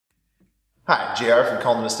Hi, JR from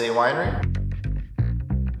Konzelmann Winery.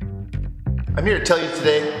 I'm here to tell you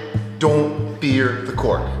today, don't fear the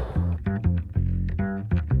cork.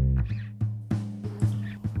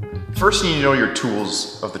 First, you need to know your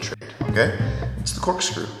tools of the trade, okay? It's the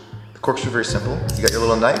corkscrew. The corkscrew is very simple. You got your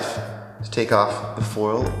little knife to take off the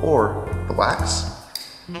foil or the wax.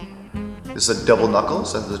 This is a double knuckle,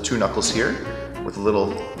 so there's the two knuckles here with a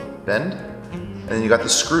little bend. And then you got the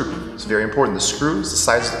screw. It's very important. The screw is the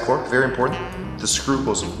size of the cork, very important. The screw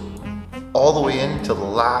goes all the way in to the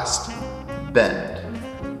last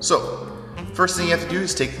bend. So, first thing you have to do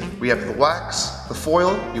is we have the wax, the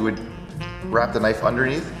foil, you would wrap the knife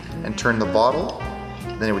underneath and turn the bottle.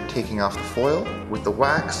 Then it would taking off the foil with the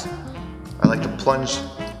wax. I like to plunge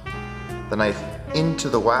the knife into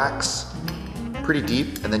the wax pretty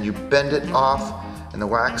deep, and then you bend it off and the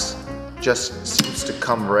wax just seems to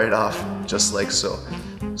come right off, just like so.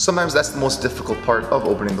 Sometimes that's the most difficult part of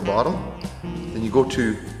opening the bottle. Then you go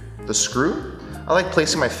to the screw. I like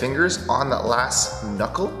placing my fingers on that last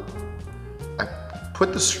knuckle. I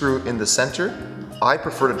put the screw in the center. I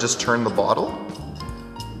prefer to just turn the bottle.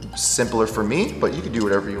 Simpler for me, but you can do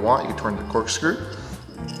whatever you want. You can turn the corkscrew.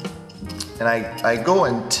 And I go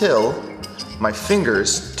until my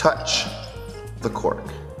fingers touch the cork.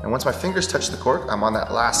 And once my fingers touch the cork, I'm on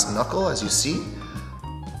that last knuckle, as you see.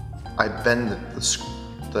 I bend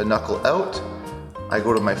the knuckle out. I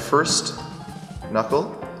go to my first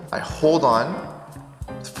knuckle. I hold on,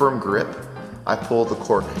 firm grip. I pull the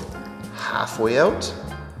cork halfway out.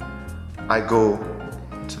 I go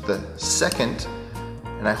to the second,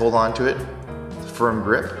 and I hold on to it, firm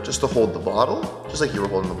grip, just to hold the bottle, just like you were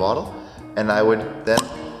holding the bottle. And I would then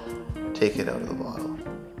take it out of the bottle.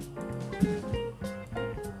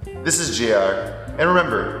 This is JR, and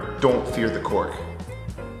remember, don't fear the cork.